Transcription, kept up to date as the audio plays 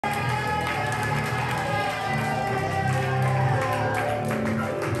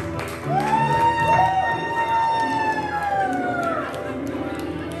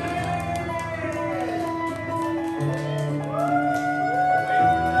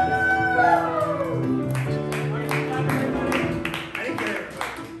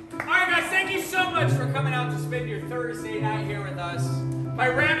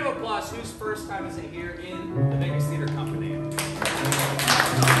us, whose first time is it here in the Vegas Theater Company?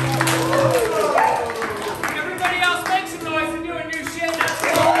 Everybody else make some noise and doing new shit. That's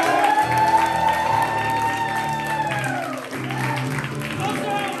cool. Also,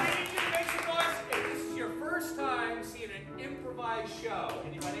 I need you to make some noise if this is your first time seeing an improvised show.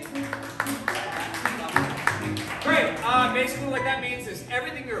 Anybody? Great. Basically what that means is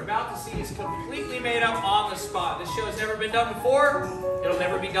everything you're about to see is completely made up on the spot. This show has never been done before. It'll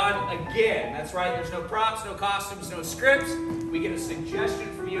never be done again. That's right. There's no props, no costumes, no scripts. We get a suggestion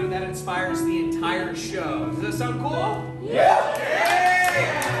from you that inspires the entire show. Does that sound cool? Yeah!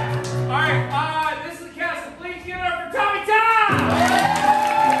 Yeah. All right. This is the cast of Bleach. Give it up for Tonia Mcintosh!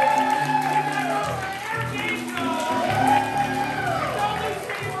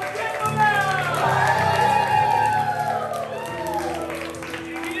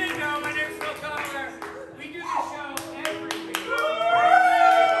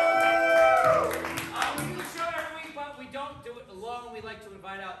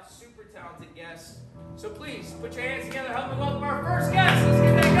 So please, put your hands together, help me welcome our first guest. Let's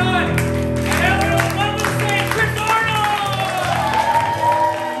get that going. And everyone, welcome to the stage, Chris Arnold!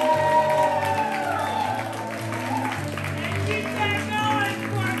 And keep that going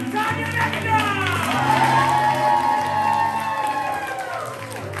for Tonia Mcintosh!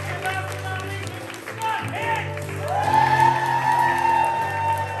 And last but not least, Mr. Scott Hicks!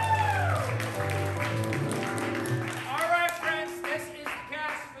 All right, friends, this is the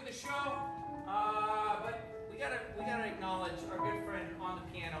cast for the show. We gotta acknowledge our good friend on the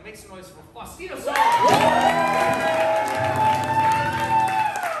piano. Make some noise for Faustino Song. That's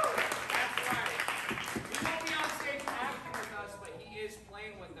right. He won't be on stage acting with us, but he is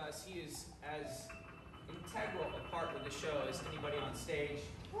playing with us. He is as integral a part of the show as anybody on stage.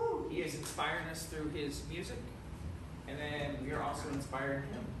 He is inspiring us through his music, and then we are also inspiring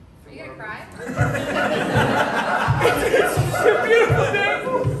him. Are you gonna cry? It's a beautiful thing.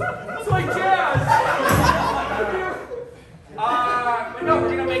 It's like jazz. But no,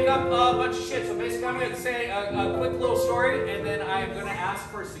 we're gonna make up a bunch of shit. So basically, I'm gonna say a quick little story, and then I am gonna ask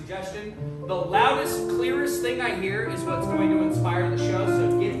for a suggestion. The loudest, clearest thing I hear is what's going to inspire the show.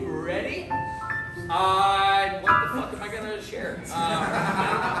 So get ready. What the fuck am I gonna share?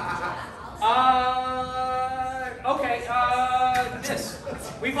 Okay. This.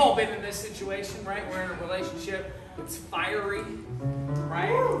 We've all been in this situation, right? We're in a relationship. It's fiery,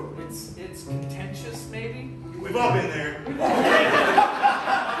 right? It's contentious, maybe. We've all been there.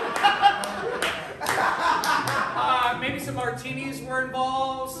 Maybe some martinis were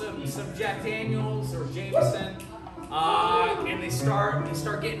involved, some Jack Daniels or Jameson, and they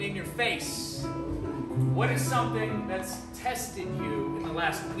start getting in your face. What is something that's tested you in the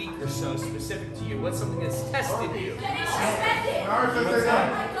last week or so, specific to you? What's something that's tested you? Getting suspended.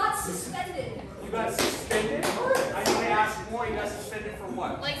 I got suspended. You got suspended? I need to ask more. You got suspended for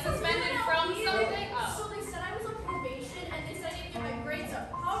what? Like suspended from something? Oh. So they said I was on probation and they said I didn't get my grades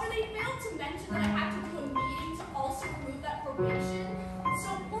up. However, they failed to mention that I had to do a meeting to also remove that probation. So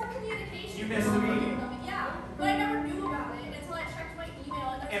poor communication. You missed the meeting? Yeah, but I never knew about it until I checked my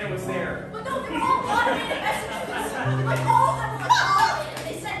email. And it was there. But no, they were all automated messages. Like all of them were like automated. And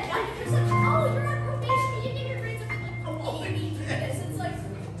they said, yeah, you're like, oh, you're on probation. You didn't get your grades up. I'm like, oh, maybe do this. It's like,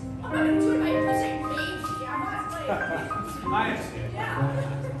 I'm not going to do it. I have to say maybe. I'm not like. I understand. Yeah.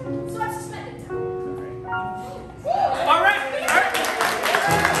 So I'm suspended now. All right.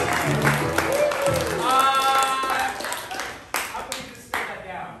 How can we just slow that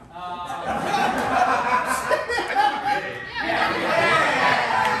down?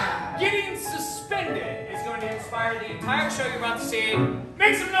 Getting suspended is going to inspire the entire show you're about to see.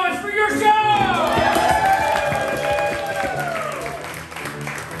 Make some noise for your show!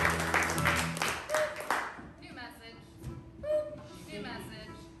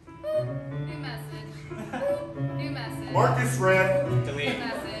 Marcus Red. Delete. New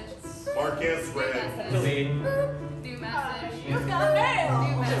message. Marcus Red. Delete. New message. You've got mail.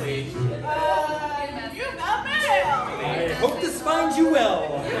 New Delete. message. You've got mail. I hope this finds you well.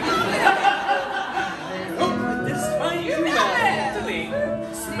 I hope that this finds you well. Delete.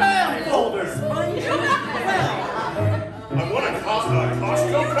 Spam folders finds you well. I want a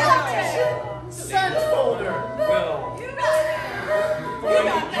Costco competition. Sent folder well. You got mail.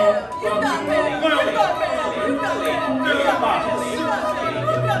 You got mail. You got mail. You got mail. You got mail.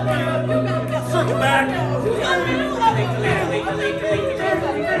 Circle back. The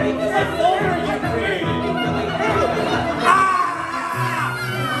folder you created.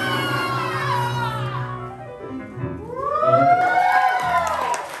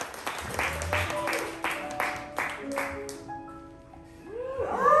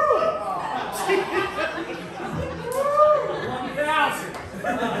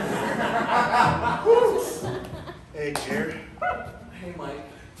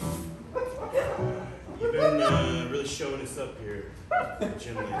 us up here,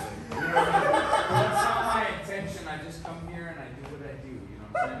 gentlemen. That's not my intention. I just come here and I do what I do. You know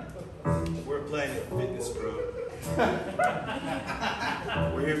what I'm saying? We're playing a fitness group.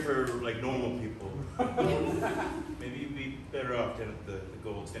 We're here for like normal people. Maybe you'd be better off down at the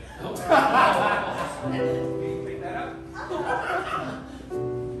gold stand. Can you pick that up?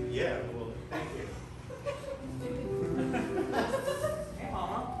 Yeah, well, thank you. Hey,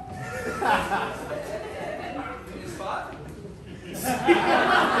 Mama. Need a spot?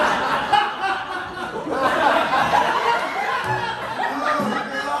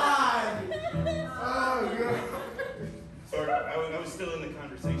 Sorry, I was still in the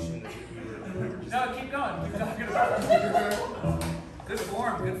conversation that we were just... No, keep going. Keep talking about it. Good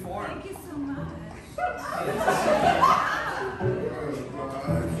form, good form. Thank you so much.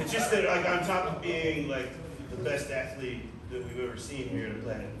 It's just that like on top of being like the best athlete that we've ever seen here at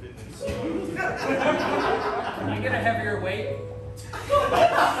Planet Fitness. Can I get a heavier weight? Oh,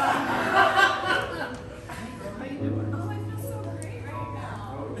 I feel so great right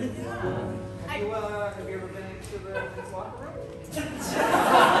now. Yeah. Have you ever been into the locker room?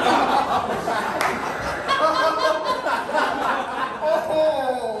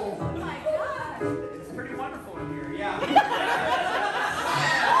 Oh my God. It's pretty wonderful in here, yeah.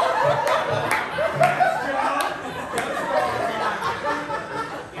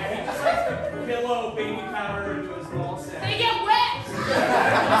 Yeah, he just likes to pillow baby powder into his ball sack. They get wet!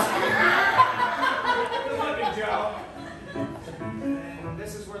 Good looking, Joe. And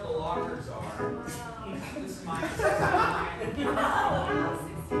this is where the lockers are. This is mine. Oh,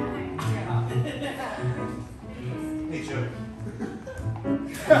 69. Yeah. Hey, Joe.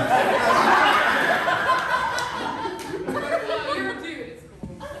 Oh, you're a dude. It's cool.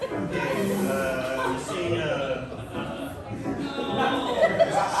 You seen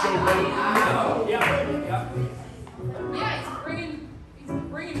Showboat? Yeah. Yeah, he's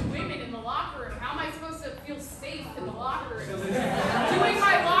bringing women in the locker room. How am I supposed to feel safe in the locker room? Doing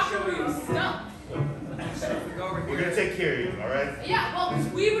my locker room stuff. We're gonna take care of you, all right? Yeah, well,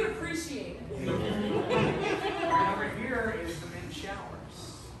 we would appreciate it. And over here is the men's showers.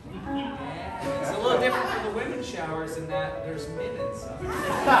 It's a little different from the women's showers in that there's men inside.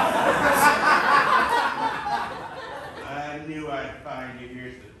 I knew I'd find you here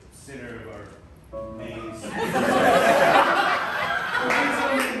at the center of our maze.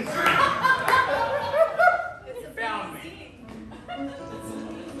 It's a Found me.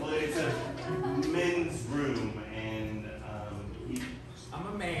 Well, it's a men's room, and I'm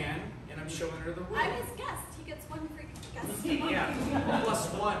a man, and I'm showing her the room. I'm his guest. He gets one free guest. Yeah, plus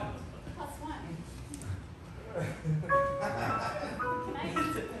one. Plus one. Can I?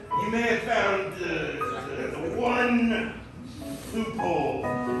 you may have found the one loophole,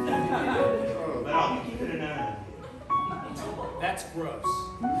 but I'll be keeping an eye on you. That's gross.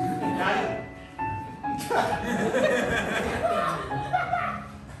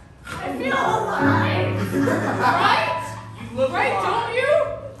 I feel alive. Right? You look Right, alive. don't you?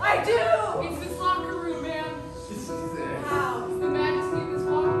 I do. It's this locker room, man. Wow. It's the majesty of this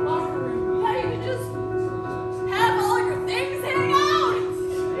locker room. Yeah, you can just have all your things hang out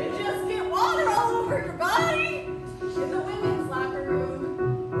and just get water all over your body. In the women's locker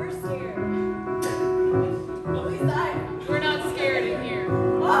room, we're scared. At least I am. We're not scared in here. Oh.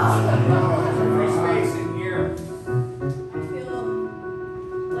 Free space in here. I feel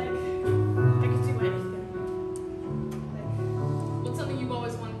like I could do anything. What's something you've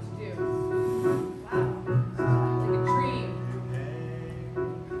always wanted to do? Wow. Like a dream.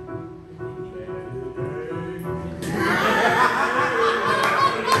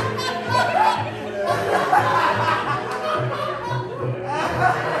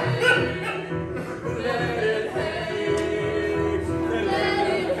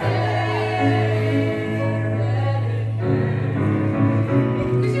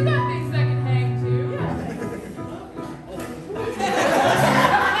 Because you got things that can hang too.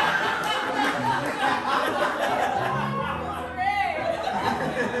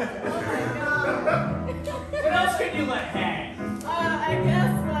 What else can you let hang? I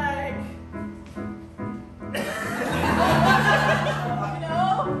guess like you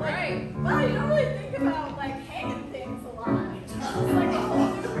know, like, Right. well, you don't really think about like hanging things a lot. It's like a whole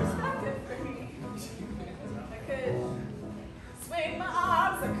new perspective for me. I could swing my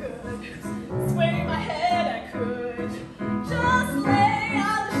arms, I could swing my head, I could just lay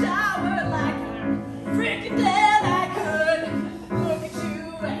on the shower like I'm freaking dead. I could look at you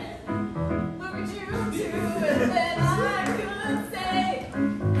and look at you too, and then I could say,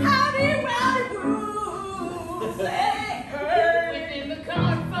 howdy, rowdy, woo, say, hey. Within the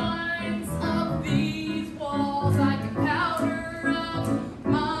confines of these walls, I can power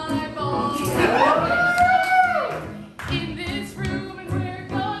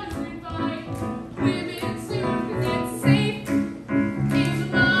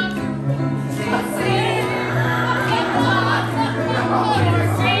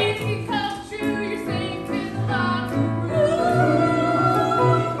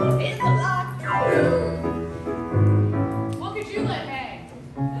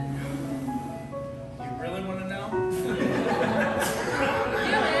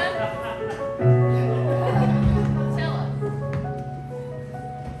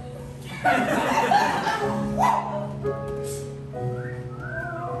I've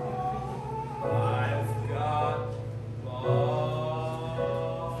got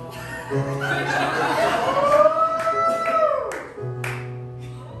balls.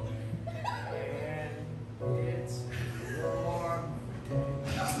 And it's warm.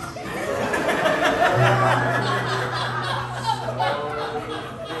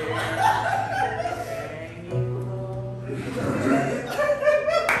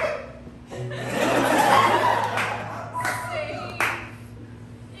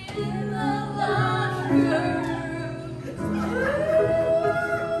 In the laundry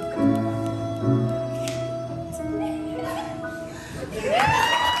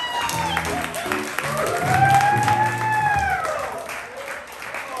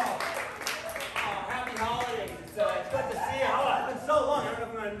Happy holidays. It's good to see you. Oh, it's been so long. I don't know if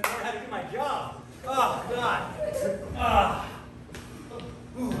I'm going to learn how to do my job. Oh, God.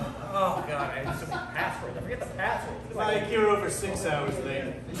 Oh, God. I have so many passwords. I forget the password. Mike, you're over 6 hours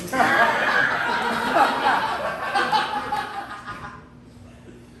late.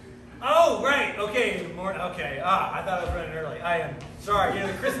 Oh, right. Okay. Okay. I thought I was running early. I am sorry.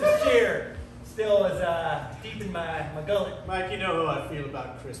 The Christmas cheer still is deep in my gullet. Mike, you know how I feel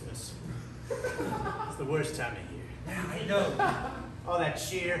about Christmas. It's the worst time of year. Yeah, I know. All that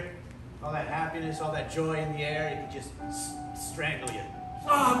cheer, all that happiness, all that joy in the air, it can just strangle you.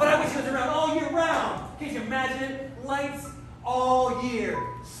 Oh, but I wish it was around all year round. Can you imagine it? Lights all year,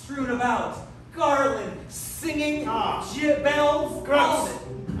 strewn about, garland, singing, bells, all Gross! of it.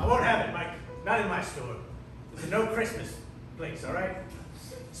 I won't have it, Mike. Not in my store. There's no Christmas place, all right?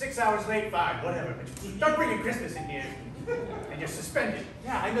 6 hours late, fine, whatever. But don't bring in Christmas in here. And you're suspended.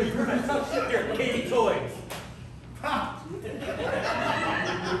 Yeah, I know you're gonna tough shit here, Katie Toys. Ha!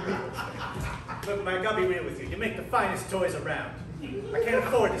 Look, Mike, I'll be real with you. You make the finest toys around. I can't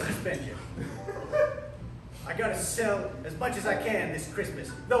afford to suspend you. I gotta sell as much as I can this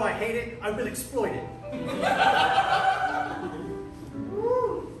Christmas. Though I hate it, I will exploit it.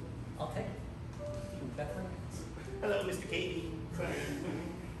 I'll take it. Definitely. Hello, Mr. Katie.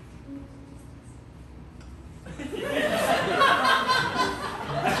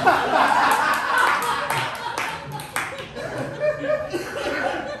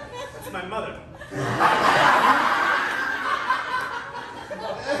 That's my mother.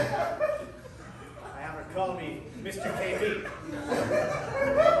 I have her call me Mr. KB.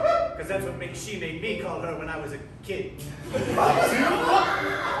 Because that's what she made me call her when I was a kid.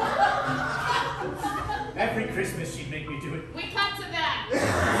 Every Christmas she'd make me do it. We cut to that.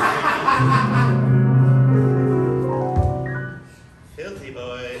 Filthy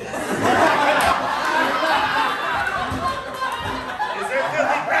boy. Is there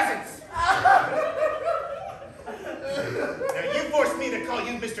filthy presents? Now you forced me to call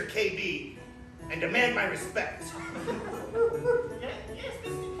you Mr. KB and demand my respect. Yes,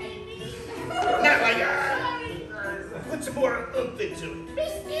 Mr. KB. Not like that. Put some more oomph into it.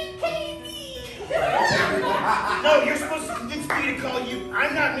 Mr. KB. No, you're supposed to convince me to call you.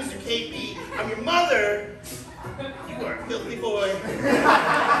 I'm not Mr. KB. I'm your mother. You are a filthy boy.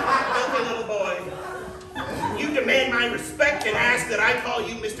 Filthy little boy. You demand my respect and ask that I call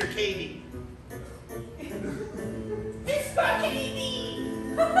you Mr. KB. Mr. KB.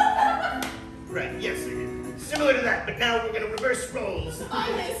 Right, yes, sir. Similar to that, but now we're going to reverse roles.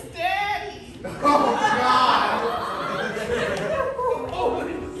 I'm his daddy. Oh, God!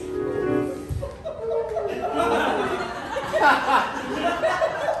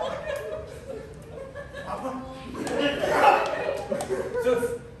 So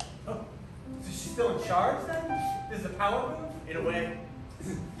she's still in charge then? This is a power move? In a way.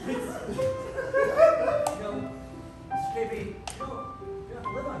 You know, Mr. KB, you don't have to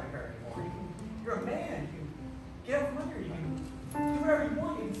live under her anymore. You're a man. You can get out from under her. You can do whatever you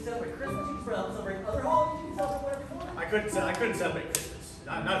want. You can celebrate Christmas. You can celebrate other holidays. You can celebrate whatever you want. I couldn't celebrate Christmas.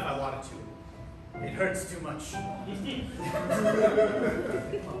 Not if I wanted to. It hurts too much.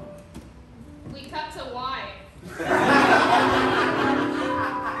 We cut to why.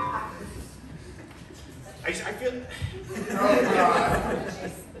 I feel... Oh, God.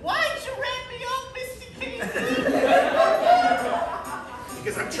 Why'd you rat me off, Mr. KB?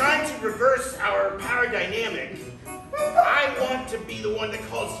 Because I'm trying to reverse our power dynamic. I want to be the one that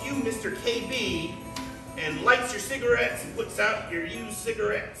calls you Mr. KB and lights your cigarettes and puts out your used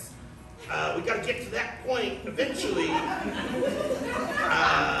cigarettes. We got to get to that point eventually. I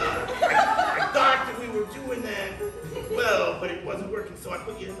thought that we were doing that well, but it wasn't working, so I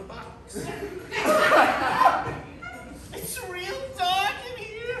put you in the box. It's real dark in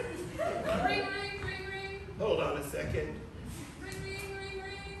here. Ring, ring, ring, ring. Hold on a second. Ring, ring, ring,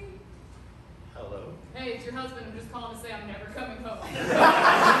 ring. it's your husband. I'm just calling to say I'm never coming home.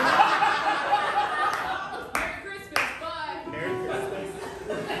 Merry Christmas. Bye. Merry Christmas.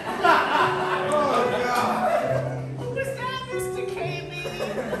 Oh, God. Was that Mr. KB?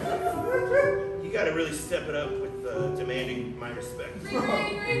 You gotta really step it up with demanding my respect. Ring,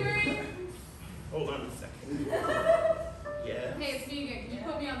 ring, ring, ring. Hold on a second. Yeah? Hey, it's me again. Can you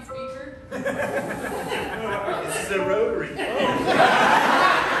put me on speaker? This is a rotary phone.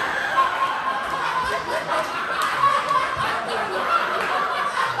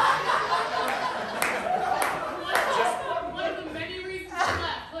 One of the many reasons I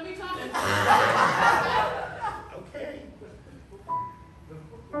left. Let me talk to you. Okay.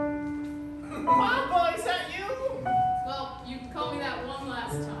 Papa, is that you? Well, you can call me that one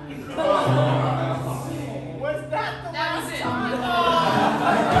last time. Was that the That was last it. time?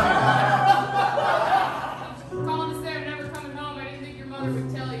 Calling to say I'm never coming home. I didn't think your mother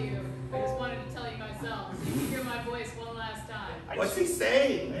would tell you. I just wanted to tell you myself. So you can hear my voice one last time. What's he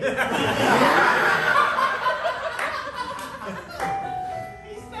saying? He's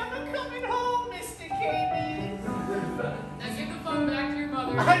never coming home, Mr. KB. Now give the phone back to your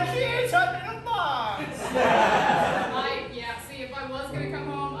mother. I can't, I'm in a box. Yeah, see, if I was going to come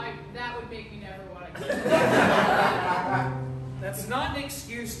home, that would make me never want to come. That's not an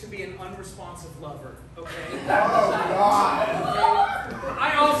excuse to be an unresponsive lover, okay? Oh, God.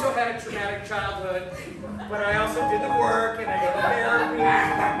 I also had a traumatic childhood, but I also did the work and I did the therapy,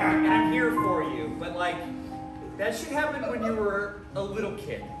 and I'm here for you. But like, that should happen when you were a little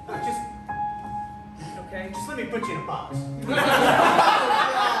kid. Okay? Just let me put you in a box.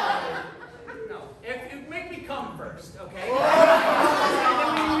 No, if make me come first, okay? And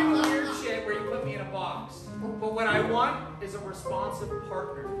then we do weird shit where you put me in a box. But what I want is a responsive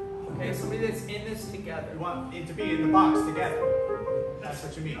partner. Okay, somebody that's in this together. You want it to be in the box together. That's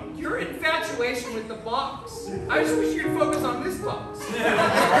what you mean. Your infatuation with the box. I just wish you'd focus on this box. I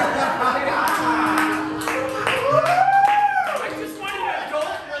just want an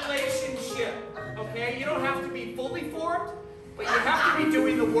adult relationship. Okay, you don't have to be fully formed, but you have to be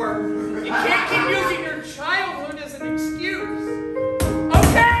doing the work. You can't keep using your childhood as an excuse.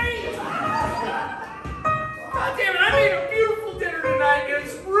 Okay? God damn it, I made a beautiful dinner tonight and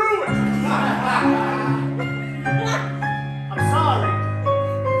it's ruined. I'm sorry.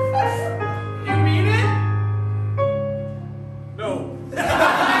 You mean it? No.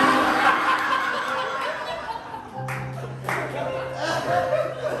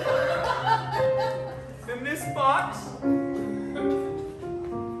 Then this box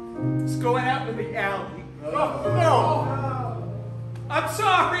is going out to the alley. Oh, no. I'm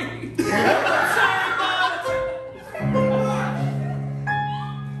sorry. I'm sorry, Mom.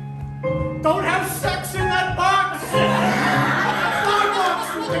 Don't have sex in that box. That's my box,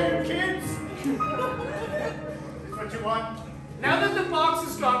 you damn kids. Is what you want? Now that the box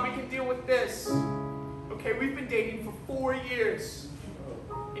is gone, we can deal with this. Okay, we've been dating for 4 years.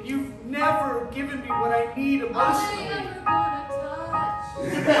 And you've never given me what I need emotionally.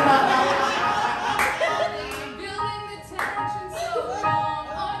 Building the tension so long.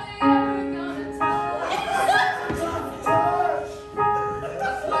 Are they ever gonna touch?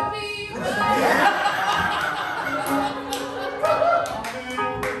 Would be right.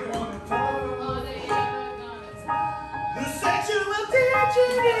 Are they ever gonna touch? The sexual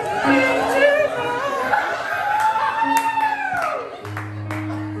tension is way too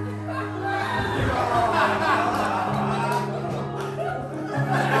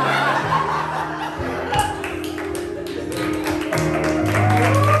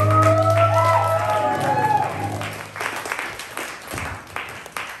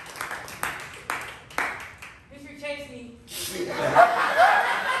Mr. Chasey.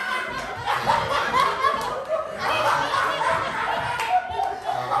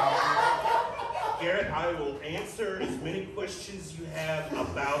 Garrett, I will answer as many questions you have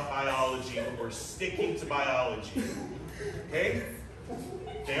about biology, but we're sticking to biology. Okay?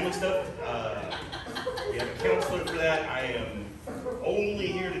 Family stuff, we have a counselor for that. I am only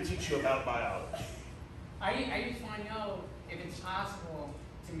here to teach you about biology. I just want to know if it's possible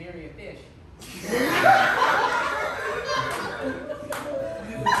to marry a fish.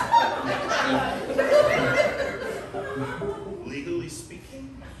 Legally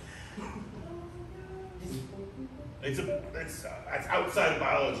speaking, that's outside of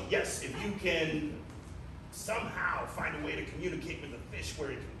biology. Yes, if you can somehow find a way to communicate with a fish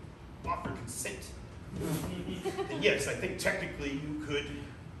where it can offer consent, then yes, I think technically you could.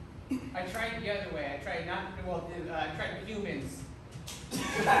 I tried the other way. I tried I tried with humans.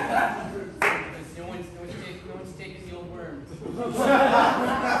 No one's taking the old worms.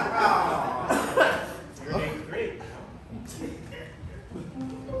 You're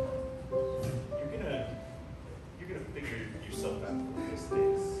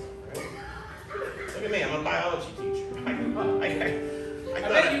I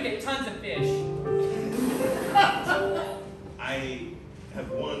bet you get tons of fish. I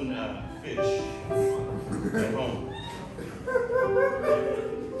have one fish at home.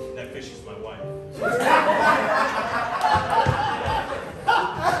 That fish is my wife.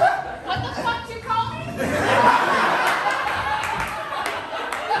 What the fuck you call me?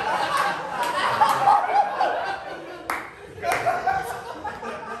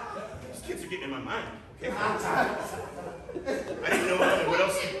 These kids are getting in my mind. Okay? I didn't know what else. What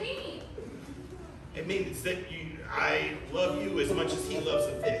does it mean? It means that I love you as much as he loves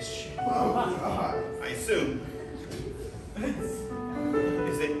the fish. I assume.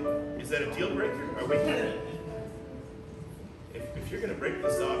 Is that a deal breaker? Are we? If you're gonna break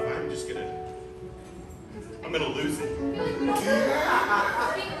this off, I'm gonna lose it. I feel like we don't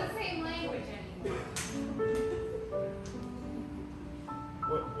speak the same language anymore.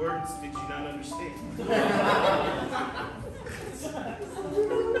 What words did you not understand? The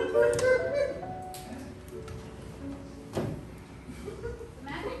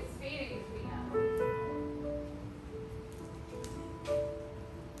magic is fading between us.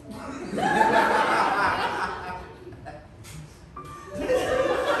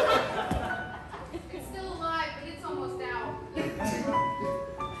 It's still alive, but it's almost out.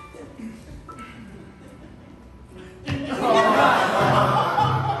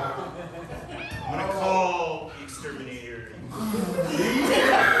 I'm gonna call the exterminator.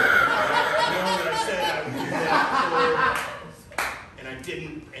 That I said I would do that before, and I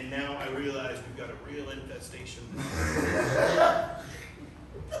didn't, and now I realize we've got a real infestation.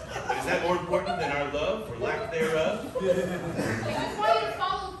 But is that more important than our love or lack thereof? I just want you to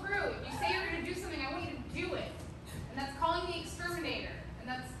follow through. If you say you're going to do something, I want you to do it. And that's calling the exterminator. And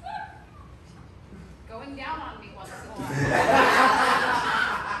that's going down on me once in a while.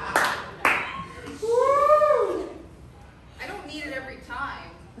 I don't need it every time.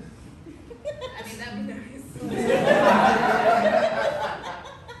 I mean, that'd be nice.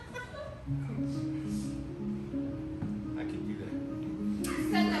 I can do that. You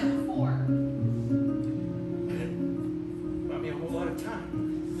said that before. Bought me a whole lot of time.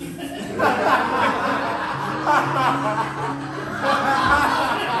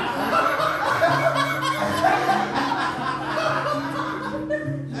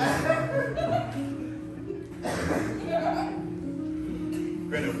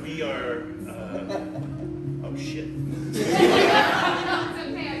 Greta, we are, oh shit. No, it's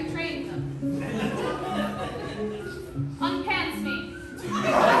okay. I trained them. Unpants me.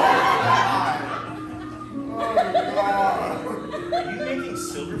 Are you making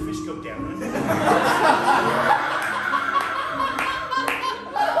silverfish go down on me?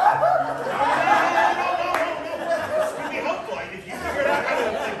 This could be helpful. If you figured out how to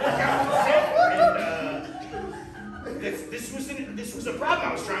work out the and this was a problem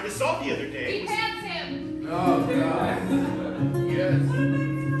I was trying to solve the other day. He pants him. Oh, God. Yes.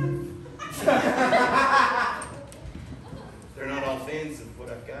 They're not all fans of what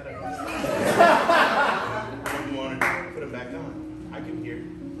I've got. I don't want to put them back on. I can hear.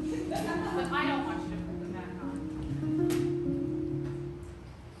 But I don't want you to put them back on.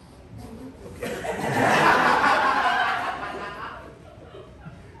 Okay.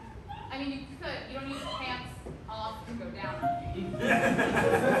 I mean, you could. You don't need the pants off to go down on me.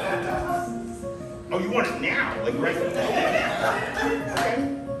 Oh, you want it now? Like right now? Okay.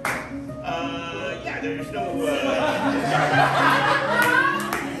 Yeah, there's no,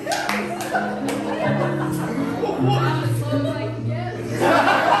 Not as slow as I can get.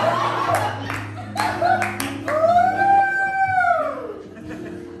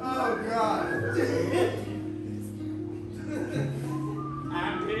 Oh, God.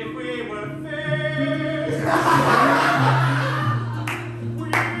 And if we were fair, we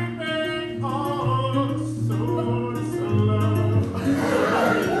made all so slow.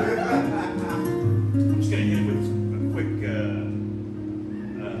 I'm just gonna hit it with a quick,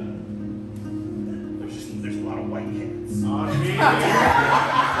 there's a lot of white hands. On me.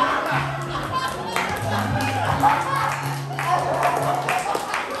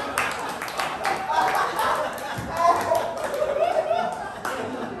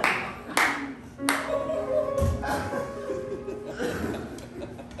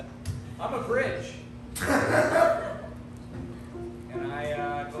 I'm a bridge. And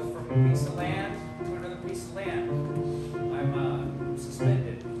I go from a piece of land to another piece of land. I'm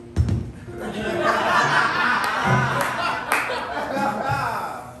suspended.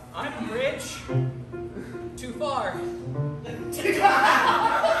 I'm a bridge. Too far.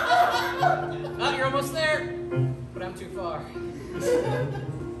 Oh, you're almost there. But I'm too far. Should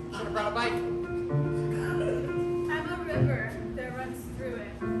have brought a bike. I'm a river that runs through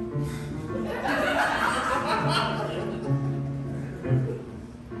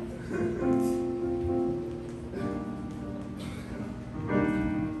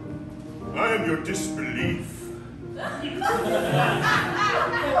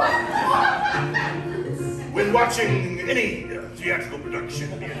been watching any theatrical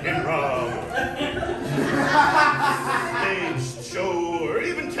production, be it improv, stage show, or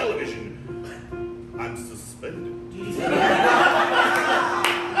even television, I'm suspended.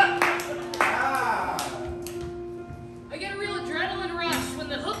 I get a real adrenaline rush when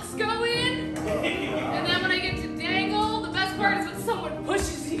the hooks go in, and then when I get to dangle, the best part is when someone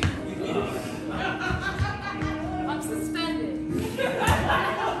pushes you. I'm suspended.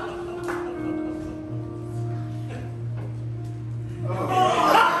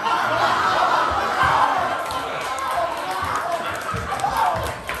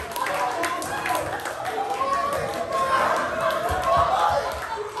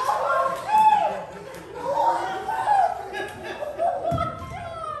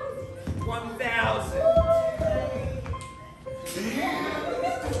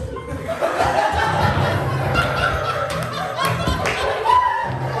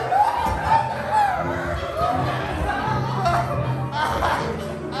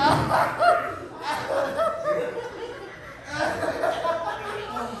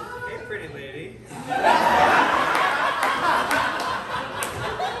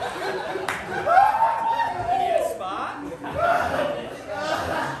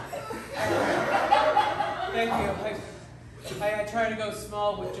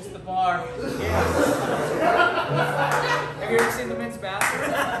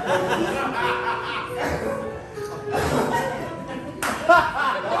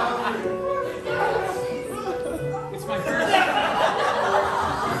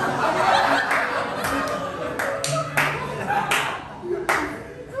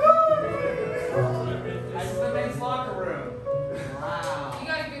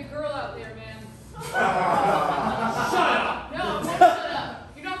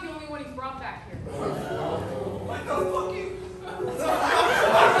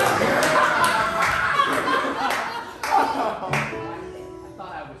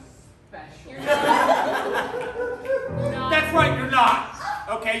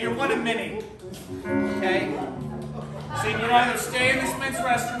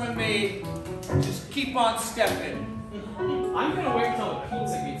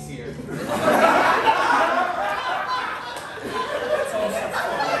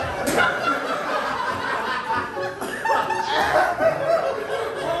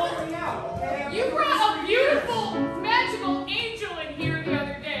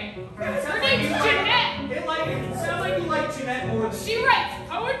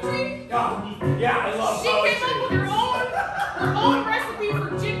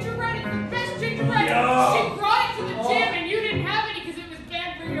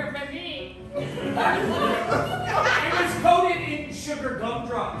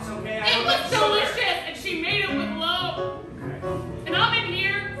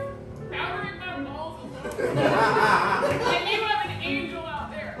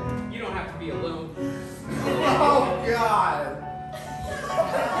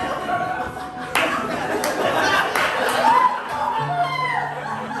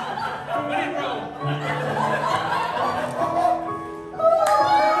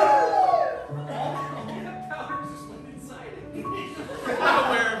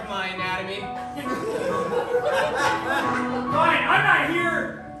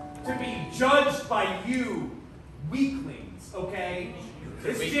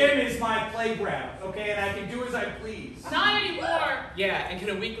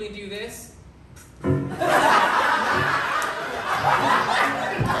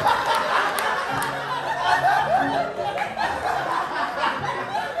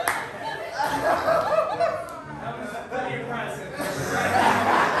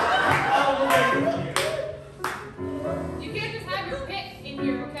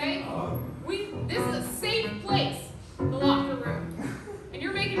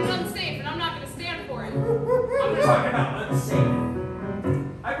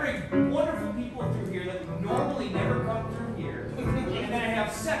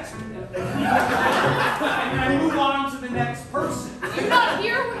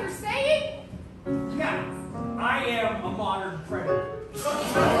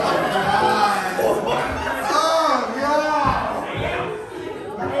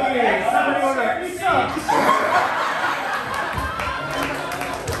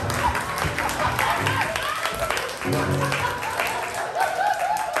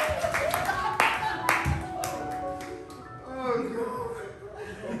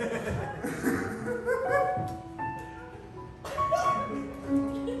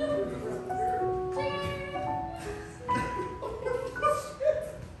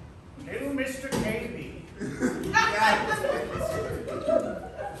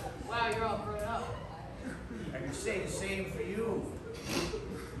 Wow, you're all grown up.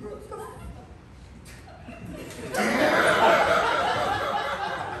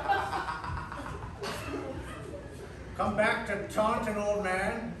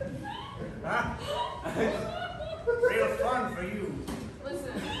 Huh? Real fun for you.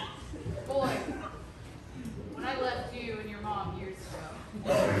 Listen, boy, when I left you and your mom years ago.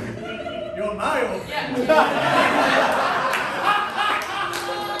 You're my old Yeah.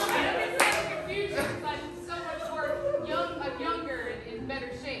 It's such confusion because I'm so much more younger and in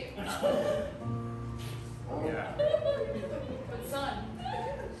better shape. Yeah. But son,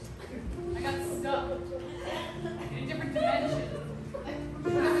 I got stuck in a different dimension.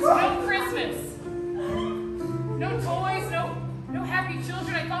 There was no Christmas, no toys, no happy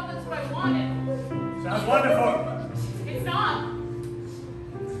children. I thought that's what I wanted. Sounds wonderful. It's not.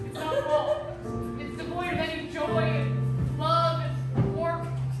 It's not at all. It's devoid of any joy and love and warmth.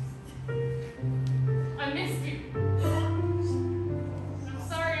 I missed you. I'm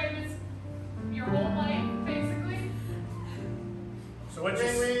sorry I missed your whole life, basically. So what you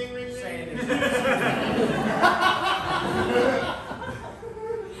saying is...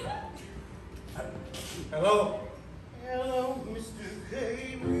 Hello? Hello, Mr. KB.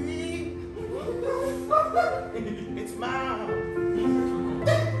 It's Mom.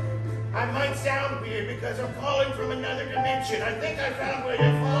 I might sound weird because I'm calling from another dimension. I think I found where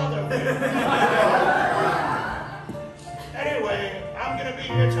your father lives. Anyway, I'm gonna be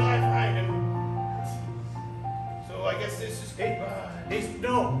here till I find him. So I guess this is goodbye.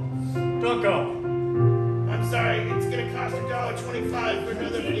 No, don't go. I'm sorry, it's gonna cost $1.25 for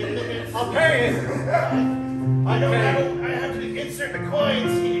another few minutes. I'll pay it. I have to insert the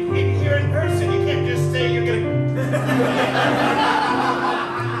coins in here in person. You can't just say you're gonna.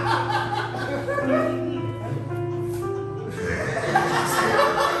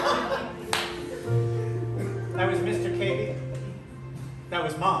 That was Mr. KB. That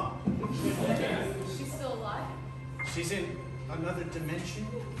was Mom. She's still alive? She's in another dimension?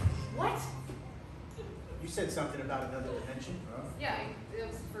 What? You said something about another dimension. Yeah, it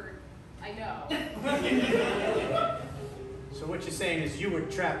was for. I know. So what you're saying is you were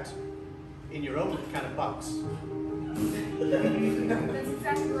trapped in your own kind of box. That's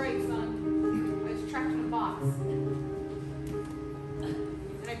exactly right, son. I was trapped in a box.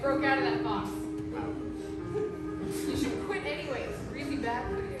 And I broke out of that box. You should quit anyway. It's really bad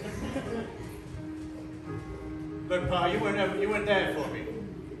for you. Look, Pa, you weren't there for me.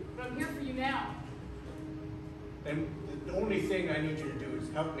 But I'm here for you now. And the only thing I need you to do is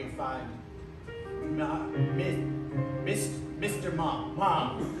help me find Mr. Mom.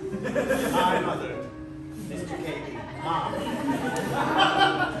 Mom. My mother. Mr. KB. Mom.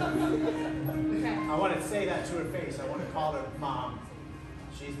 Okay. I want to say that to her face. I want to call her Mom.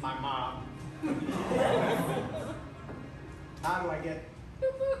 She's my mom. How do I get...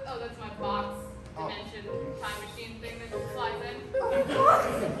 Boop, boop. Oh, that's my box Oh. dimension time machine thing that flies in. Boop, boop.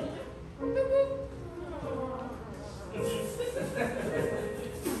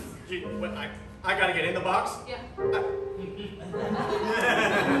 What, I gotta get in the box? Yeah.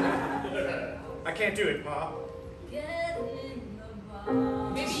 I can't do it, Pa. Get in the box.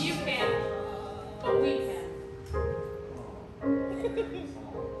 Maybe you can, but we can.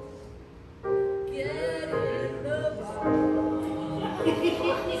 Get in the box.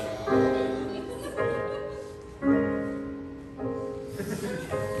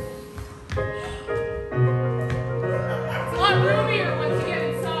 It's a lot roomier once you get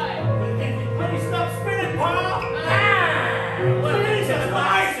inside. Please stop spinning, Pa! Well, this is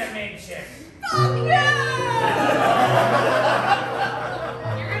my dimension. Oh, yeah!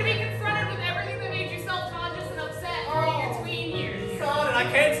 You're gonna be confronted with everything that made you self-conscious and upset during your tween years. God, and I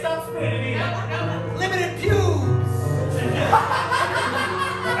can't stop spinning either. No. Limited pubes. You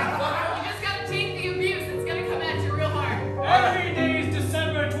just gotta take the abuse. It's gonna come at you real hard. Every day is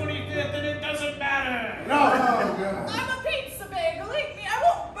December 25th and it doesn't matter. No. I'm a pizza bagel. Eat me. I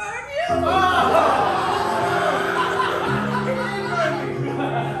won't burn you.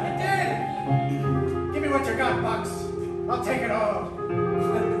 It did. Give me what you got, Bucks. I'll take it all.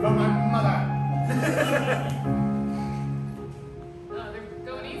 From my mother. Oh, they're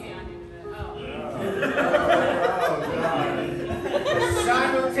going easy on you today. Oh.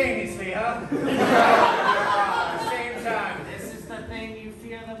 Simultaneously, huh? At the same time. This is the thing you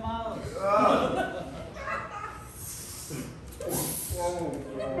fear the most.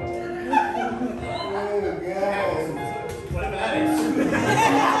 Whatever that is.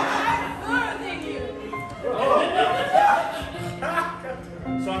 Birthing you.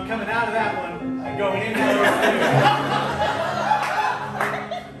 So I'm coming out of that one and going into the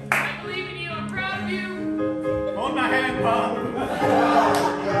I believe in you. I'm proud of you. Hold my hand, Bob.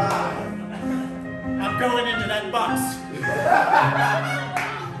 I'm going into that box.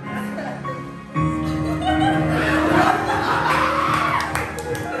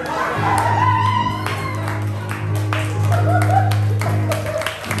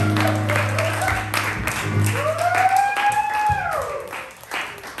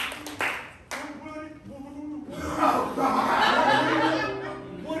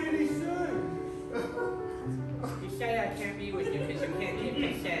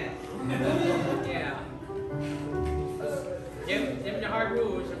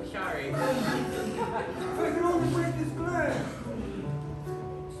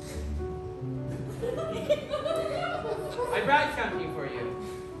 I brought something for you.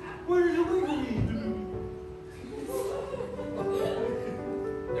 What are you leaving me?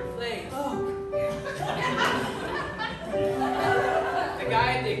 They're flakes. Oh. The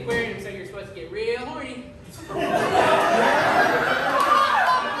guy at the aquarium said you're supposed to get real horny.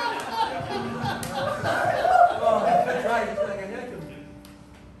 Oh, that's right. It's like I had to.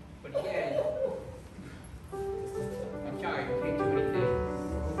 But again, I'm sorry, you can't do anything.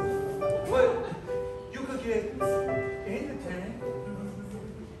 Well, you could get in the tank.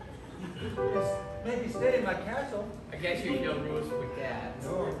 Just maybe stay in my castle. I guess there's no rules with that.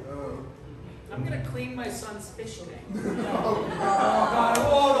 No. I'm gonna clean my son's fish tank. Oh, God.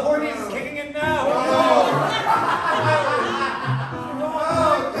 Oh, the horny is kicking in now. Oh,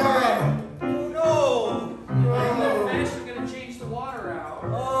 no. How fast you're gonna change the water out?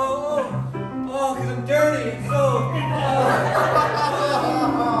 Oh, because I'm dirty. It's so.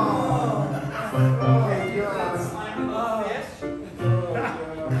 Slime in the fish?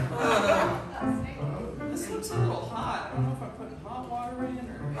 This looks a little hot. I don't know if I'm putting hot water in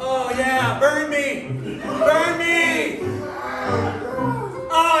or. Oh, yeah. Burn me. Burn me.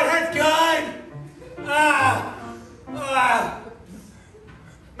 Oh, it hurts good.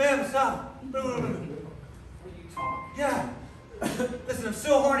 Ma'am, stop. What are you talking? Yeah. Listen, I'm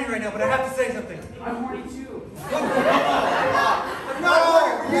so horny right now, but I have to say something. I'm horny too. I'm not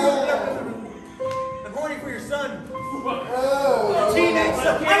horny for you. I'm horny for your son. Oh, teenage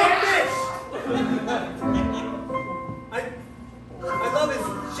son. I'm a bitch. I love his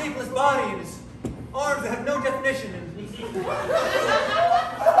shapeless body and his arms that have no definition. And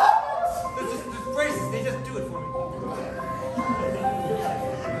there's braces. They just do it for me.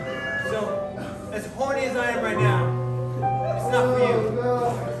 So, as horny as I am right now, it's not for you.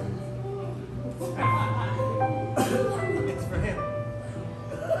 It's for him.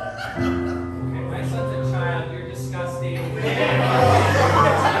 Okay, my son's a child. You're disgusting.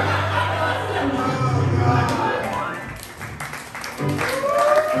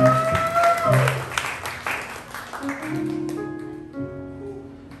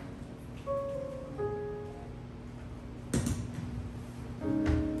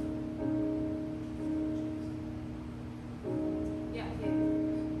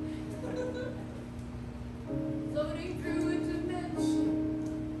 Floating through a dimension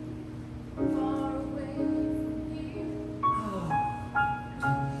far away from here.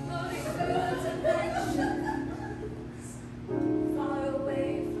 Floating through a dimension far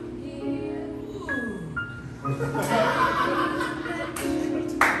away from here. Far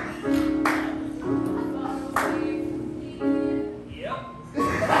away from here. Yep.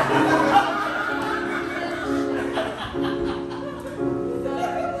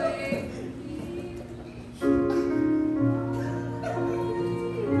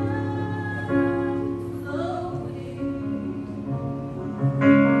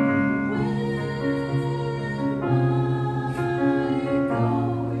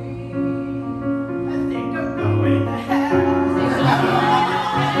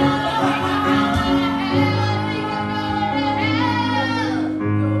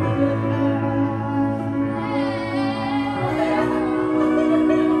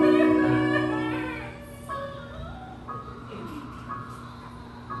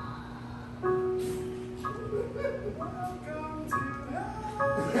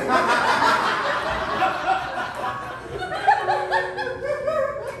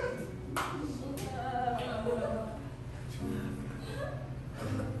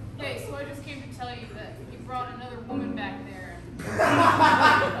 Hey, so I just came to tell you that you brought another woman back there.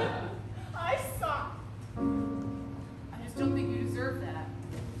 I saw. I just don't think you deserve that.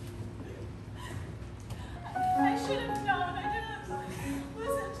 I should have known. I didn't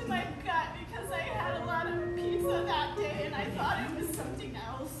listen to my gut because I had a lot of pizza that day and I thought it was something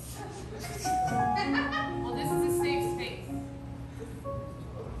else. Well, this is a safe space.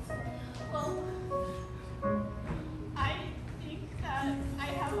 Well, I think that I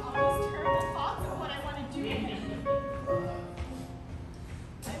have all these terrible thoughts of what I want to do.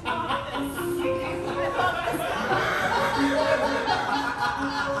 I love this.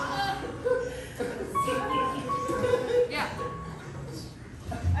 Yeah.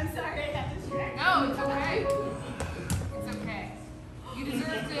 I'm sorry I had to drag. No, it's okay. It's okay. You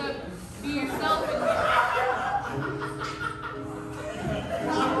deserve to be yourself in here.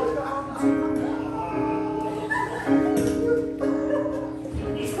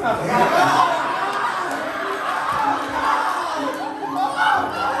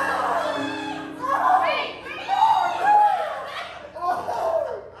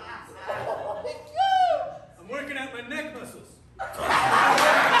 I'm working out my neck muscles.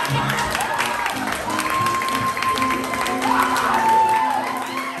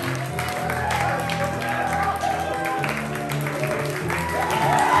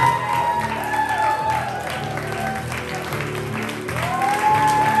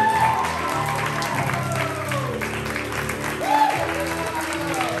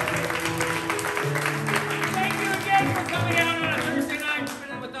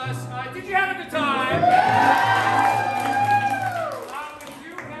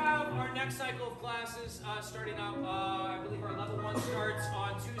 next cycle of classes starting up. I believe our level 1 starts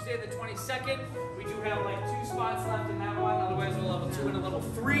on Tuesday the 22nd. We do have like 2 spots left in that one. Otherwise, we'll level 2 and a level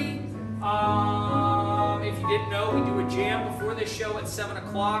 3. If you didn't know, we do a jam before this show at 7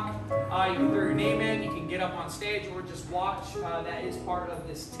 o'clock. You can throw your name in, you can get up on stage, or just watch. That is part of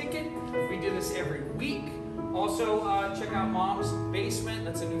this ticket. We do this every week. Also, check out Mom's Basement.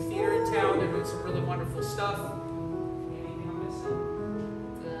 That's a new theater in town. They're doing some really wonderful stuff. Anything I'm missing?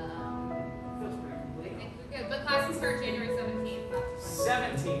 Feels pretty complete. I think we're good. But classes start January 17th.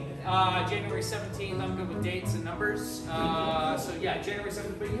 17th. January 17th. I'm good with dates and numbers. So yeah, January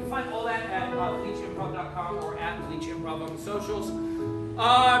 17th. But you can find all that at bleachimprov.com or at bleachimprov on the socials.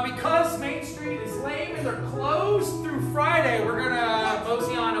 Because Main Street is lame and they're closed through Friday, we're gonna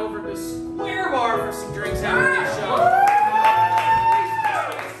mosey on over to Square Bar for some drinks after this show.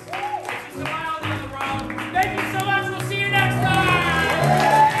 It's just a mile down the road. Thank you so much. We'll see you next time.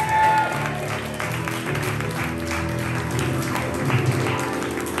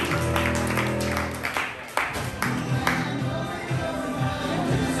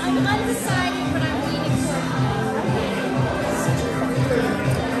 I'm undecided, but I'm leaning toward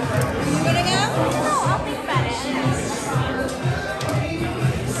you gonna go? No, I'll think about it.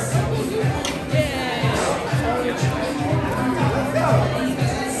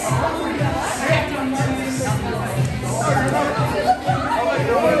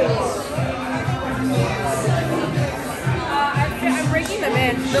 I'm breaking them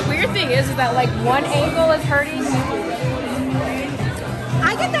in. The weird thing is that like one ankle is hurting.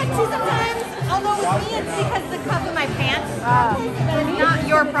 I get that too sometimes, although with me it's because of the cuff of my pants. But it's not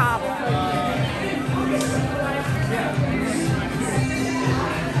your problem.